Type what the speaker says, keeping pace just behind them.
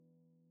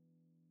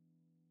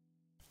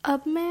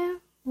अब मैं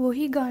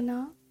वही गाना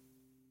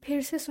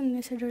फिर से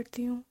सुनने से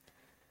डरती हूँ।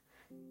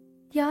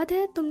 याद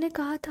है तुमने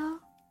कहा था,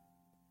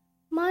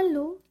 मान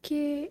लो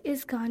कि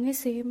इस गाने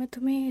से मैं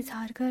तुम्हें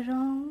इजहार कर रहा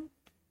हूँ।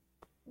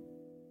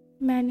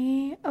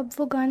 मैंने अब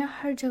वो गाना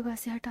हर जगह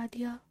से हटा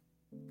दिया।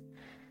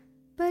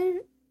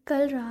 पर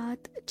कल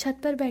रात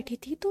छत पर बैठी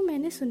थी तो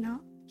मैंने सुना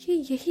कि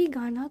यही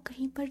गाना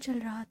कहीं पर चल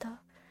रहा था।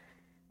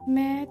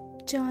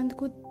 मैं चांद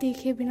को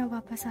देखे बिना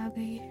वापस आ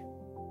गई,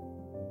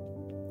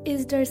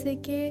 इस डर से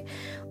कि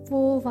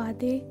वो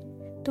वादे,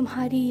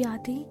 तुम्हारी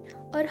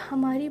यादें और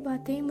हमारी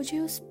बातें मुझे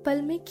उस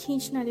पल में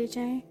खींच ना ले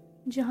जाएं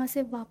जहाँ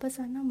से वापस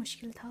आना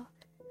मुश्किल था।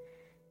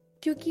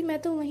 क्योंकि मैं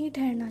तो वहीं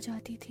ठहरना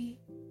चाहती थी।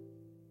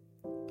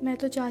 मैं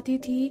तो चाहती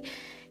थी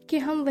कि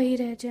हम वहीं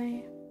रह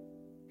जाएं।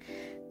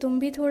 तुम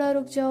भी थोड़ा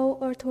रुक जाओ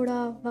और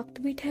थोड़ा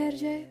वक्त भी ठहर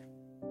जाए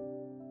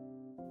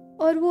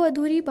और वो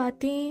अधूरी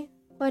बातें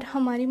और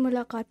हमारी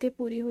मुलाकातें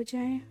पूरी हो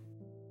जाएं।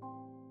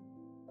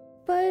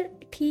 पर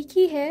ठीक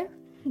ही है,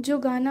 जो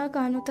गाना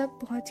कानों तक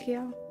पहुंच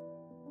गया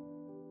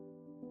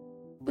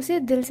उसे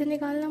दिल से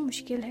निकालना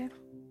मुश्किल है,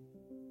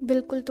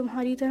 बिल्कुल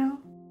तुम्हारी तरह।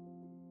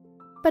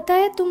 पता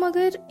है, तुम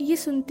अगर ये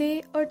सुनते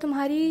और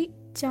तुम्हारी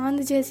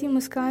चांद जैसी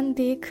मुस्कान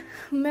देख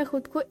मैं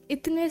खुद को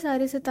इतने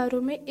सारे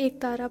सितारों में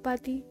एक तारा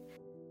पाती।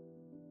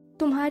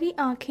 तुम्हारी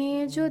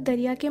आंखें जो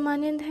दरिया के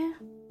मानिंद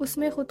हैं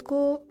उसमें खुद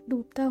को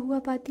डूबता हुआ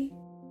पाती।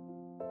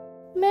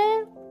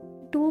 मैं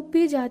डूब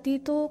भी जाती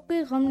तो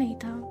कोई गम नहीं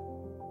था,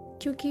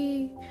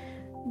 क्योंकि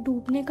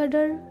डूबने का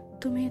डर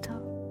तुम्हें था।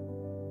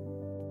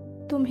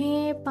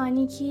 तुम्हें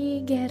पानी की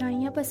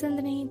गहराइयाँ पसंद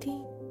नहीं थी।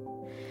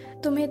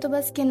 तुम्हें तो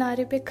बस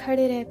किनारे पे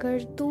खड़े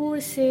रहकर दूर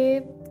से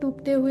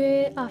डूबते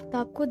हुए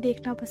आफताब को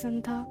देखना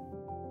पसंद था।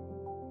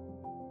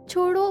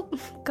 छोड़ो,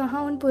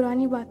 कहाँ उन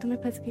पुरानी बातों में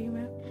फंस गई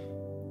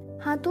मैं।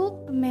 हाँ,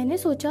 तो मैंने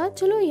सोचा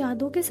चलो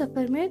यादों के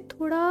सफ़र में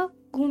थोड़ा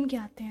घूम के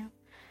आते हैं।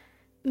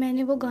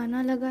 मैंने वो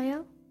गाना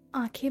लगाया,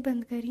 आंखें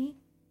बंद करी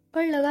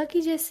और लगा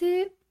कि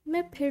जैसे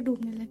मैं फिर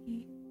डूबने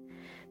लगी।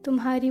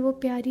 तुम्हारी वो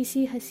प्यारी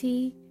सी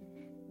हंसी,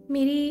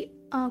 मेरी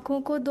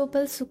आंखों को दो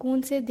पल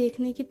सुकून से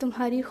देखने की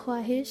तुम्हारी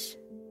ख्वाहिश,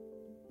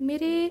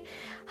 मेरे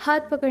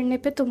हाथ पकड़ने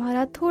पे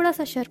तुम्हारा थोड़ा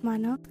सा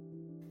शर्माना,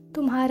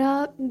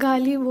 तुम्हारा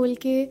गाली बोल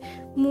के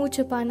मुंह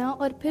छुपाना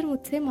और फिर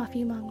मुझसे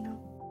माफ़ी मांगना,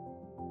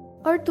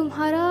 और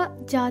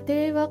तुम्हारा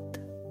जाते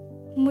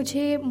वक्त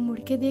मुझे मुड़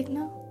के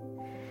देखना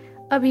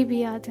अभी भी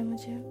याद है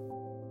मुझे।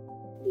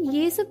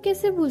 ये सब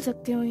कैसे भूल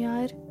सकती हूँ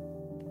यार।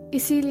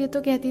 इसीलिए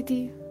तो कहती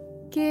थी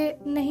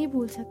कि नहीं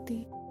भूल सकती,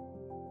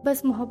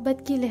 बस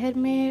मोहब्बत की लहर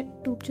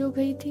में डूब जो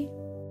गई थी।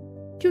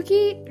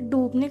 क्योंकि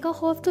डूबने का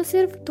खौफ तो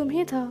सिर्फ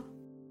तुम्हें था,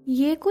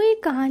 ये कोई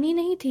कहानी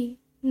नहीं थी,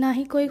 ना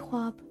ही कोई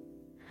ख्वाब।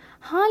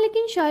 हाँ,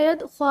 लेकिन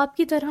शायद ख्वाब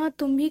की तरह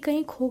तुम भी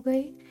कहीं खो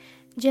गए,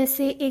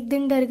 जैसे एक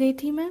दिन डर गई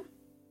थी मैं।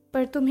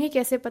 पर तुम्हें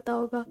कैसे पता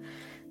होगा,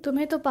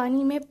 तुम्हें तो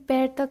पानी में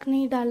पैर तक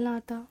नहीं डालना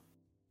आता।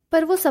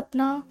 पर वो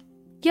सपना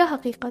या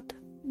हकीकत,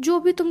 जो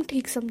भी तुम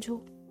ठीक समझो,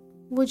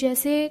 वो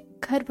जैसे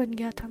घर बन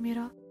गया था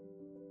मेरा।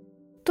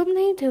 तुम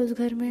नहीं थे उस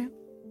घर में,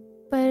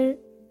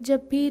 पर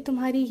जब भी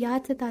तुम्हारी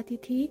याद सताती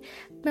थी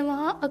मैं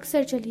वहाँ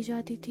अक्सर चली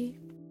जाती थी।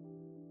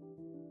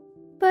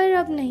 पर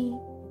अब नहीं,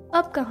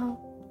 अब कहाँ।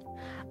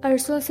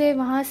 अरसों से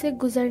वहाँ से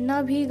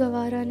गुजरना भी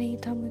गवारा नहीं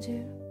था मुझे।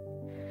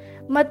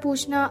 मत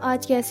पूछना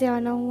आज कैसे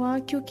आना हुआ,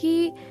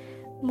 क्योंकि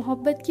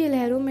मोहब्बत की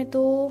लहरों में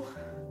तो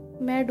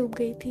मैं डूब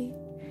गई थी।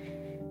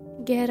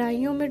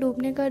 गहराइयों में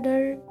डूबने का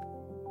डर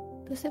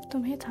तो सिर्फ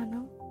तुम्हें था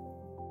ना।